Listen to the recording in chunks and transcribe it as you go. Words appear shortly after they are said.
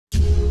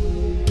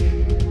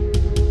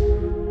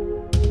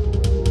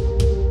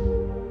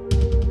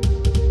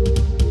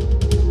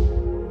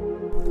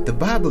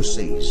Bible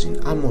says in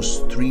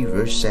Amos 3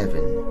 verse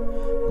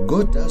 7,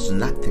 God does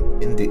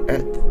nothing in the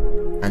earth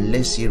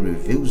unless he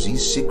reveals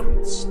his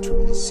secrets to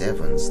his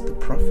servants, the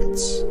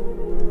prophets.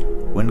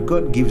 When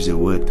God gives a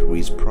word through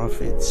his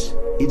prophets,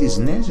 it is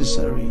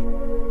necessary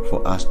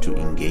for us to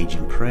engage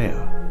in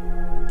prayer,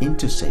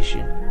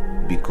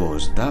 intercession,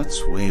 because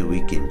that's where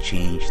we can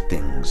change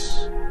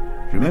things.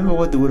 Remember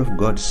what the word of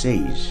God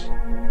says,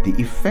 the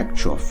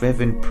effectual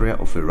fervent prayer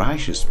of a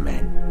righteous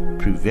man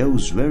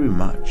prevails very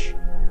much,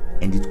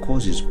 and it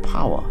causes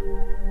power,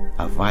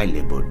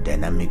 available,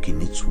 dynamic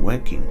in its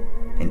working,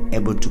 and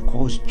able to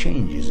cause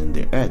changes in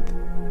the earth.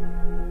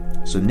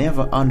 So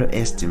never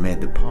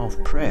underestimate the power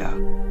of prayer.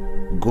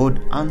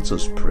 God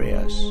answers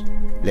prayers.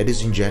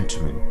 Ladies and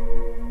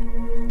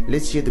gentlemen,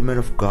 let's hear the man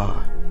of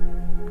God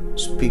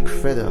speak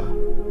further.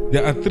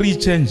 There are three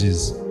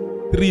changes,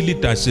 three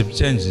leadership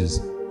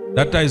changes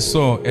that I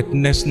saw at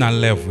national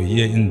level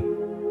here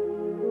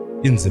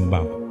in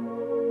Zimbabwe.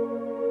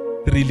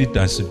 Three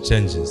leadership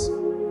changes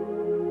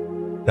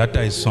that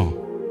I saw.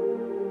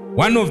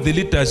 One of the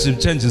leadership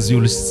changes,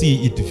 you'll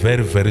see it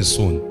very, very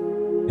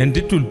soon. And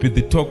it will be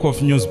the talk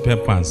of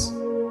newspapers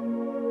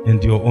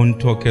and your own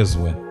talk as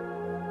well.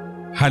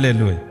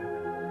 Hallelujah.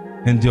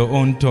 And your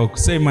own talk.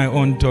 Say my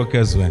own talk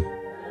as well.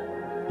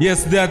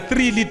 Yes, there are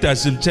three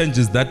leadership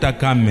changes that are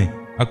coming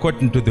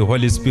according to the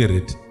Holy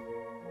Spirit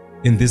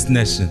in this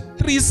nation.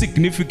 Three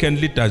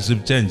significant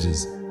leadership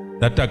changes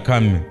that are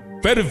coming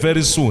very,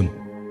 very soon.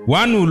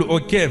 One will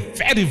occur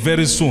very,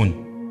 very soon.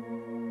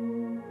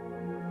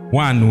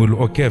 One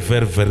will occur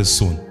very, very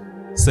soon,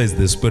 says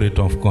the Spirit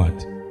of God.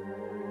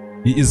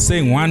 He is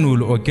saying one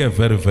will occur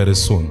very, very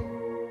soon.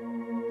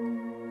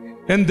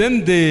 And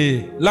then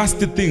the last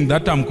thing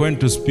that I'm going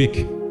to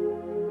speak,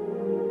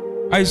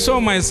 I saw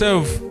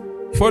myself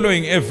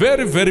following a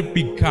very, very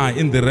big car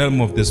in the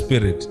realm of the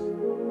Spirit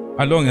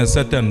along a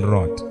certain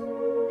road.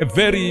 A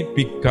very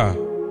big car.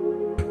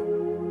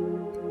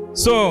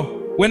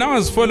 So when I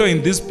was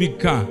following this big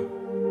car,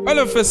 all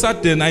of a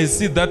sudden I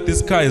see that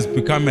this car has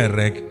become a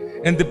wreck,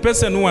 and the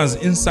person who was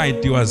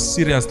inside, he was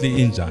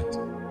seriously injured.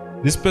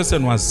 This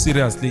person was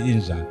seriously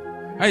injured.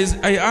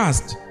 I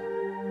asked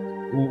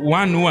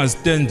one who was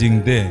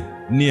standing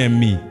there near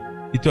me.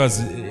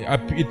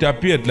 It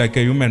appeared like a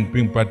human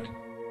being, but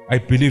I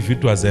believe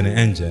it was an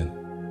angel.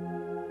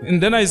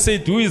 And then I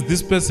said, who is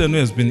this person who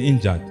has been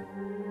injured?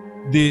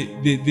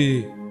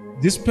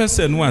 This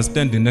person who was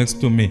standing next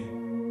to me,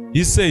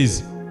 he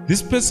says,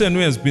 this person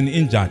who has been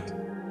injured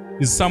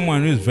is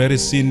someone who is very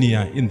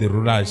senior in the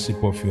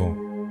rulership of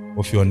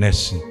your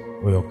nation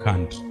or your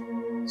country.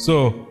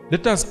 So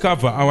let us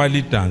cover our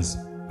leaders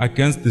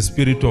against the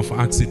spirit of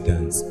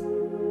accidents.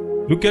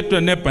 Look at your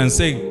neighbor and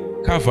say,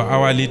 cover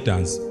our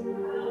leaders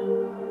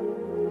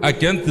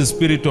against the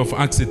spirit of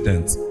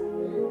accidents.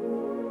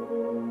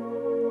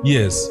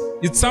 Yes,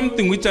 it's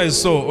something which I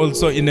saw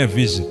also in a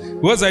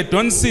vision, because I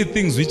don't see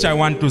things which I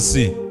want to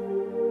see.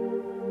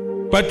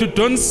 But you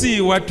don't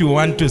see what you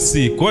want to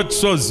see. God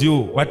shows you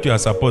what you are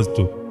supposed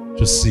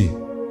to see.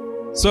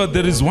 So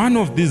there is one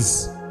of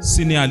these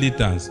senior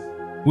leaders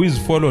who is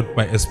followed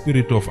by a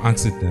spirit of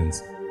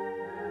accidents.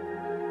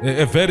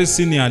 A very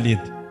senior lead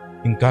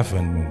in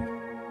government,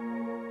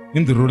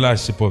 in the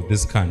rulership of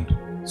this country.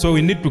 So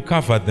we need to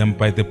cover them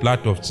by the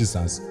blood of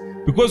Jesus.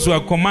 Because we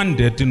are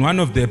commanded in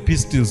one of the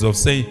epistles of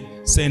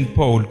St.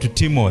 Paul to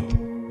Timothy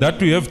that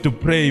we have to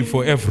pray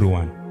for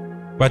everyone,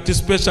 but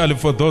especially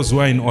for those who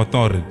are in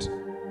authority.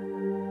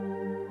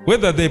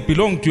 Whether they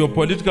belong to your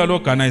political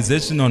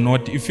organization or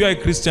not, if you are a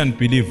Christian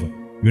believer,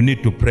 you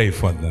need to pray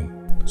for them.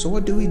 So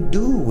what do we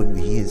do when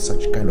we hear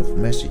such kind of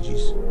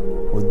messages,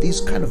 or these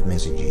kind of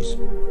messages?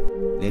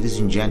 Ladies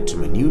and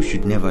gentlemen, you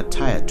should never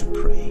tire to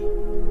pray,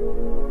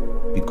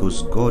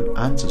 because God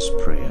answers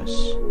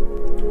prayers.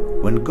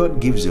 When God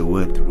gives a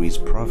word through his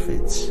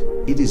prophets,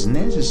 it is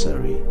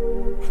necessary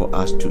for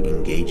us to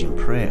engage in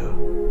prayer,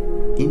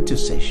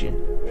 intercession.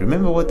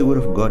 Remember what the word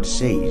of God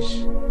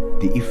says,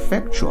 the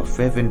effectual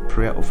fervent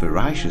prayer of a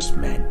righteous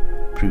man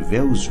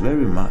prevails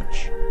very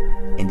much,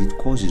 and it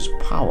causes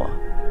power,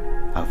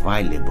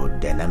 available,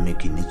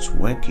 dynamic in its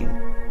working,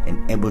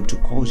 and able to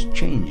cause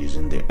changes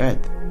in the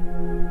earth.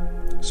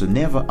 So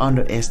never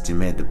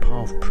underestimate the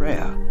power of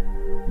prayer.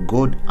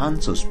 God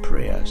answers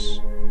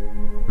prayers.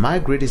 My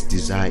greatest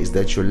desire is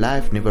that your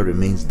life never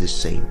remains the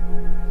same,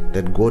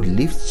 that God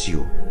lifts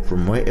you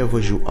from wherever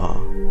you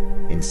are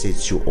and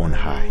sets you on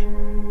high.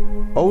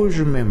 Always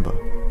remember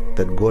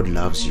that God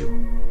loves you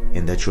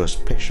and that you are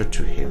special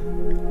to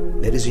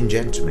him. Ladies and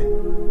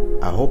gentlemen,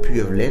 I hope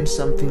you have learned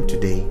something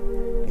today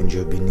and you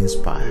have been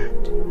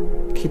inspired.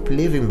 Keep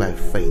living by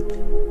faith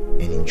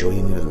and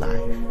enjoying your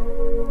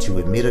life. Till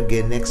we meet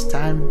again next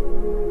time,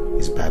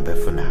 it's bye-bye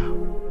for now.